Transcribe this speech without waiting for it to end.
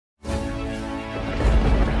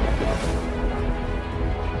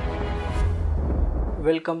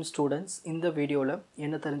Welcome students. In the video la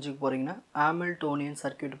enna therinjukku poringa Hamiltonian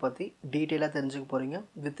circuit pathi detail ah therinjukku poringa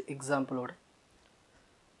with example oda.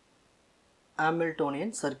 Hamiltonian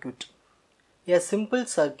circuit. A simple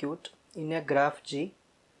circuit in a graph G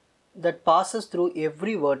that passes through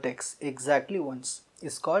every vertex exactly once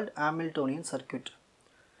is called Hamiltonian circuit.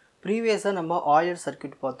 Previous ah நம்ம Euler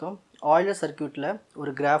circuit பார்த்தோம். Euler circuit la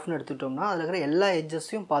ஒரு graph னு எடுத்துட்டோம்னா அதுல இருக்கிற எல்லா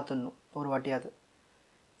edgesஸையும் பார்த்தறணும் ஒரு வாட்டியாது.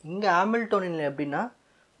 இங்க Hamiltonian எப்படினா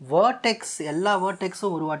vertex எல்லா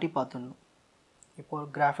vertexும் ஒரு வாட்டி பார்த்தறணும். இப்போ ஒரு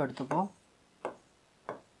graph எடுத்துப்போம்.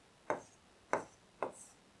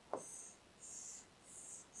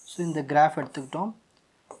 சோ இந்த graph எடுத்துக்கிட்டோம்.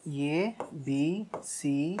 A B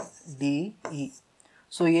C D E.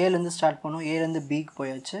 So A ல இருந்து ஸ்டார்ட் பண்ணோம். A ல இருந்து B க்கு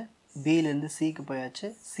போயாச்சு. B ல இருந்து C க்கு போயாச்சு.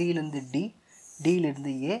 C ல இருந்து D, D ல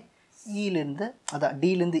இருந்து A, E ல இருந்து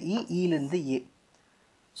D ல இருந்து E, E ல இருந்து A.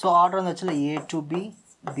 சோ ஆர்டர் வந்துச்சுல A to B,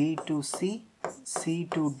 B to C, C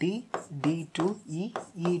to D, D to E,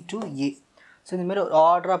 E to A. So இந்த மாதிரி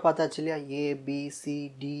ஆர்டரா பார்த்தாச்சு இல்லையா A B C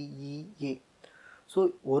D E A. So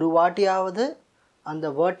ஒரு வாட்டியாவது அந்த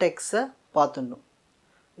வேர்டெக்ஸை பார்த்துடணும்.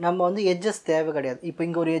 நம்ம வந்து எட்ஜஸ் தேவை கிடையாது. இப்போ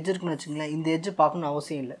இங்கே ஒரு எட்ஜ் இருக்குன்னு வச்சுங்களேன், இந்த எட்ஜ் பார்க்கணும்னு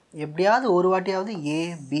அவசியம் இல்லை. எப்படியாவது ஒரு வாட்டியாவது A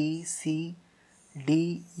B C D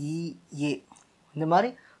E A இந்த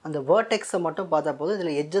மாதிரி அந்த வேர்டெக்ஸை மட்டும் பார்த்தா போதும்.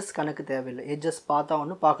 இதில் எட்ஜஸ் கணக்கு தேவையில்லை. எட்ஜஸ் பார்த்தா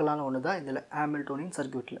ஒன்று பார்க்கலான்னு ஒன்று தான் இதில் ஹாமில்டோனியன்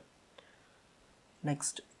சர்க்யூட்டில்.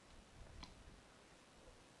 Next,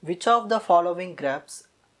 which of the following graphs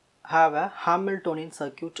have a Hamiltonian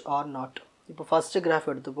circuit or not? இப்போ first graph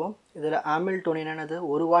எடுத்துப்போம். இதில் Hamiltonian என்னது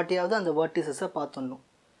ஒரு வாட்டியாவது அந்த vertices பார்த்தணும்.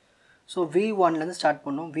 ஸோ V1லேருந்து ஸ்டார்ட்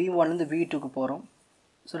பண்ணோம். V1லேருந்து V2க்கு போகிறோம்.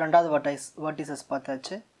 ஸோ ரெண்டாவது vertices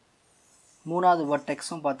பார்த்தாச்சு, மூணாவது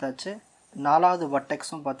vertexும் பார்த்தாச்சு, நாலாவது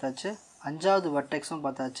vertexும் பார்த்தாச்சு, அஞ்சாவது vertexும்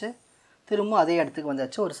பார்த்தாச்சு, திரும்ப அதே இடத்துக்கு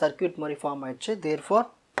வந்தாச்சு. ஒரு சர்க்யூட் மாதிரி ஃபார்ம் ஆயிடுச்சு. therefore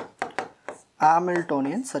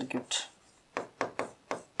Hamiltonian circuit.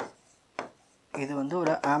 இது வந்து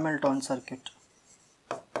ஒரு Hamilton circuit.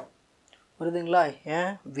 புரியுதுங்களா?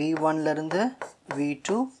 ஏன் V1 ல இருந்து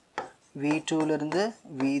V2, V2 ல இருந்து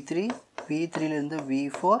V3, V3 ல இருந்து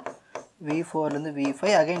V4, V4 ல இருந்து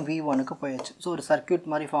V5 அகைன் V1 க்கு போயாச்சு. ஸோ ஒரு சர்க்யூட்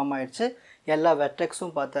மாதிரி ஃபார்ம் ஆயிடுச்சு. எல்லா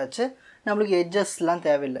வெர்டெக்ஸும் பார்த்தாச்சு. நம்மளுக்கு எட்ஜஸ்லாம்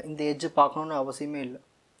தேவையில்லை. இந்த எட்ஜ் பார்க்கணுன்னு அவசியமே இல்லை.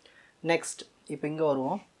 நெக்ஸ்ட் இப்போ இங்கே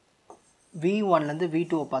வருவோம். V1 ல இருந்து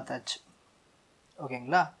V2 பார்த்தாச்சு.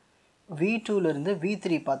 ஓகேங்களா? V2 ல இருந்து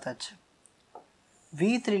V3 பார்த்தாச்சு.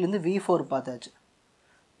 V3 ல இருந்து V4 பார்த்தாச்சு.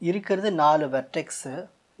 இருக்கிறது 4 வெர்டெக்ஸு.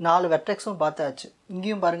 4 வெர்டெக்ஸும் பார்த்தாச்சு.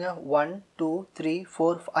 இங்கேயும் பாருங்கள் 1 2 3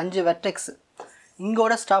 4 5 வெர்டெக்ஸு.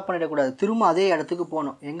 இங்கோட ஸ்டாப் பண்ணிடக்கூடாது. திரும்ப அதே இடத்துக்கு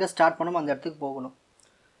போகணும். எங்கே ஸ்டார்ட் பண்ணோமோ அந்த இடத்துக்கு போகணும்.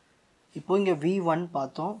 இப்போ இங்கே V1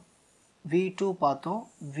 பார்த்தோம், V2 பார்த்தோம்,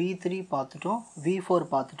 V3 பார்த்துட்டோம், V4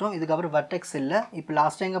 பார்த்துட்டோம். இதுக்கப்புறம் வெர்டெக்ஸ் இல்லை. இப்போ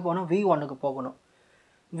லாஸ்ட்டாக எங்கே போகணும்? V1க்கு போகணும்.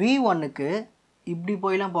 V1க்கு இப்படி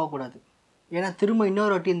போயெல்லாம் போகக்கூடாது. ஏன்னா திரும்ப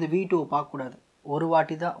இன்னொரு வாட்டி இந்த V2 பார்க்கக்கூடாது. ஒரு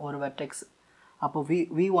வாட்டி தான் ஒரு வெர்டெக்ஸ். அப்போ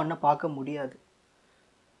V1 பார்க்க முடியாது.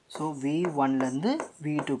 ஸோ V1லேருந்து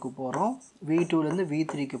V2க்கு போகிறோம், V2லேருந்து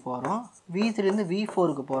V3க்கு போகிறோம், V3லேருந்து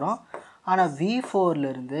V4க்கு போகிறோம். ஆனால்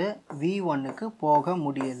V4லேருந்து V1க்கு போக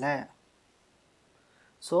முடியலை.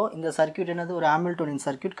 ஸோ இந்த சர்க்யூட் என்னது? ஒரு ஹாமில்டோனியன்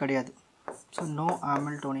சர்க்யூட் கிடையாது. So no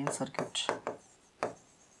Hamiltonian circuit.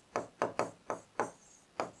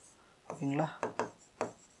 ஓகேங்களா?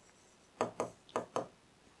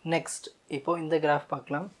 நெக்ஸ்ட் இப்போ இந்த கிராஃப்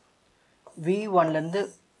பார்க்கலாம். V1லேருந்து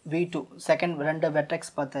V2 செகண்ட் ரெண்டு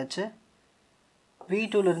வெர்டெக்ஸ் பார்த்தாச்சு.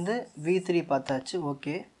 V2லேருந்து V3 பார்த்தாச்சு.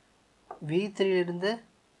 ஓகே. V3லேருந்து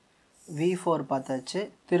V4 பார்த்தாச்சு.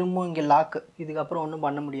 திரும்பவும் இங்கே லாக்கு. இதுக்கப்புறம் ஒன்றும்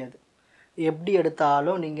பண்ண முடியாது. எப்படி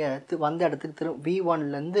எடுத்தாலும் நீங்கள் வந்த இடத்துக்கு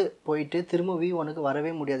V1லேருந்து போயிட்டு திரும்ப V1க்கு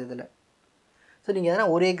வரவே முடியாது இதில். ஸோ நீங்கள் எதனா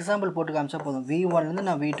ஒரு எக்ஸாம்பிள் போட்டு காமிச்சா போதும். V1லேருந்து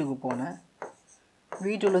நான் V2க்கு போனேன்,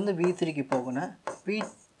 V2லேருந்து V3க்கு போகணும்,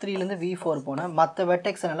 V3லேருந்து V4 போனேன். மற்ற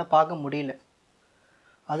வெர்டெக்ஸ் என்னால் பார்க்க முடியல.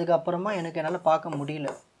 அதுக்கப்புறமா எனக்கு என்னால் பார்க்க முடியல.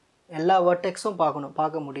 எல்லா வெர்டெக்ஸும்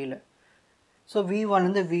பார்க்க முடியல. So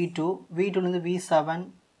V1லேருந்து V2, V2லேருந்து V7,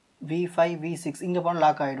 V5, V6 இங்கே போனால்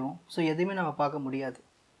லாக் ஆகிடுவோம். ஸோ எதுவுமே நம்ம பார்க்க முடியாது.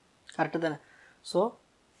 கரெக்டு தானே? So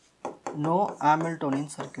no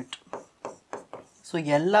Hamiltonian circuit. So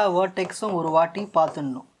எல்லா வேர்டெக்ஸும் ஒரு வாட்டி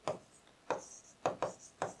பார்த்துடணும்.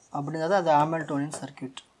 அப்படின்னா அது Hamiltonian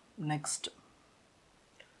circuit.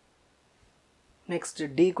 Next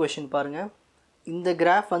D question பாருங்கள். இந்த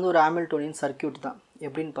கிராஃப் வந்து ஒரு ஹாமில்டோனியன் சர்க்யூட் தான்.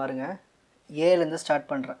 எப்படின்னு பாருங்கள். ஏலேருந்து ஸ்டார்ட்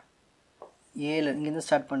பண்ணுறேன். இங்கேருந்து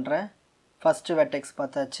ஸ்டார்ட் பண்ணுறேன். ஃபஸ்ட்டு வெர்டெக்ஸ்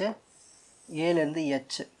பார்த்தாச்சு. ஏலேருந்து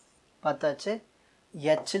H பார்த்தாச்சு.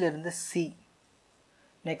 Hலேருந்து C,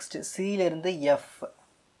 next Cலேருந்து F,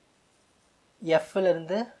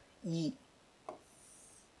 Fலேருந்து E,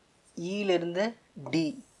 Eலேருந்து D,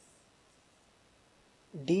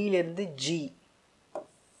 டியிலிருந்து G,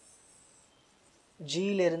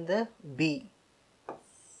 ஜியிலிருந்து B,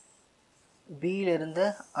 பியிலிருந்து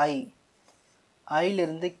ஐ,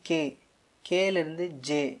 ஐயிலிருந்து கே, கேலேருந்து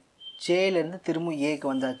ஜே, ஜேலேருந்து திரும்ப ஏக்கு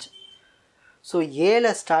வந்தாச்சு. ஸோ ஏல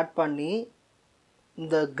ஸ்டார்ட் பண்ணி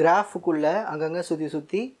இந்த கிராஃபுக்குள்ளே அங்கங்கே சுற்றி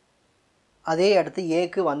சுற்றி அதே இடத்து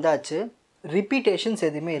ஏக்கு வந்தாச்சு. ரிப்பீட்டேஷன்ஸ்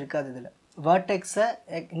எதுவுமே இருக்காது. இதில் வேர்டெக்ஸை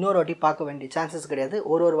இன்னொரு வாட்டி பார்க்க வேண்டிய சான்சஸ் கிடையாது.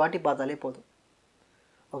 ஒரு வாட்டி பார்த்தாலே போதும்.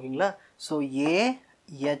 ஓகேங்களா? ஸோ ஏ,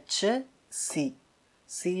 ஹெச், சி,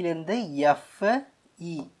 சியிலேருந்து எஃப்,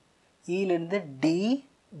 இ, இலேருந்து டி,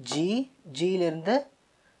 ஜி, ஜியிலேருந்து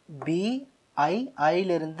பி, ஐ,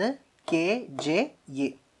 ஐயிலேருந்து கே, ஜே, ஏ.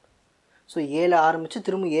 ஸோ ஏல ஆரம்பித்து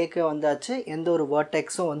திரும்ப ஏக்கு வந்தாச்சு. எந்த ஒரு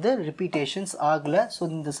வேர்டெக்ஸும் வந்து ரிப்பீட்டேஷன்ஸ் ஆகலை. ஸோ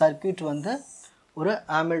இந்த சர்க்யூட் வந்து ஒரு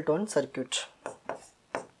ஹாமில்டோன் சர்க்யூட்.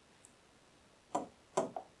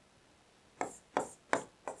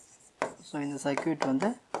 ஸோ இந்த சர்க்யூட் வந்து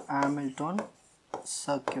ஹாமில்டோன்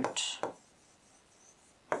சர்க்யூட்.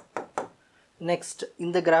 நெக்ஸ்ட்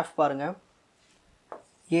இந்த கிராஃப் பாருங்கள்.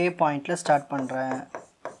 ஏ பாயிண்டில் ஸ்டார்ட் பண்ணுறேன்,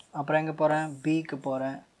 அப்புறம் எங்கே போகிறேன், பிக்கு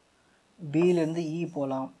போகிறேன், பியிலேருந்து இ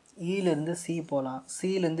போகலாம், இலேருந்து சி போகலாம்,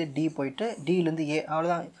 சிலேருந்து டி போயிட்டு டிலேருந்து ஏ.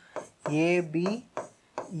 அவ்வளோதான். ஏபி,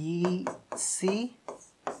 இசி,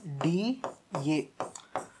 டி, ஏ.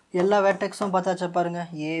 எல்லா வெர்டெக்ஸும் பார்த்தாச்சா பாருங்கள்.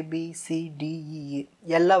 ஏபிசிடிஇஏ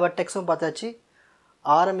எல்லா வெர்டெக்ஸும் பார்த்தாச்சு.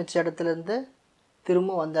 ஆரம்பித்த இடத்துலேருந்து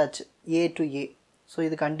திரும்ப வந்தாச்சு ஏ டு ஏ. ஸோ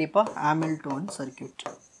இது கண்டிப்பாக ஹாமில்டோன் சர்க்யூட்.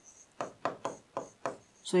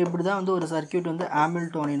 ஸோ இப்படி தான் வந்து ஒரு சர்க்யூட் வந்து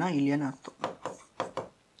ஹாமில்டோனினா இல்லையான்னு அர்த்தம்.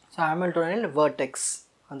 ஸோ ஹாமில்டோனில் வேர்டெக்ஸ்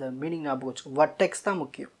அந்த மீனிங் ஞாபகம் வச்சுக்கோ. வர்டெக்ஸ் தான்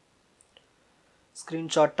முக்கியம்.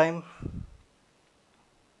 Screenshot time.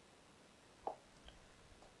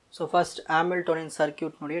 So first Hamiltonian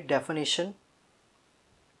சர்க்யூட்னுடைய definition.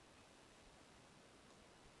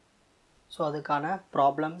 So அதுக்கான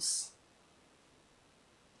ப்ராப்ளம்ஸ்,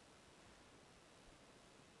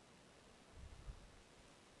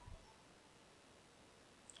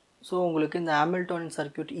 ஸோ உங்களுக்கு இந்த ஹாமில்டோனியன்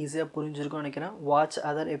சர்க்யூட் ஈஸியாக புரிஞ்சிருக்கும்னு நினைக்கிறேன். வாட்ச்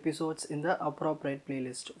அதர் எபிசோட்ஸ் இன் த appropriate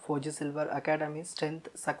playlist. 4G Silver Academy Strength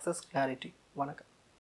Success Clarity. வணக்கம்.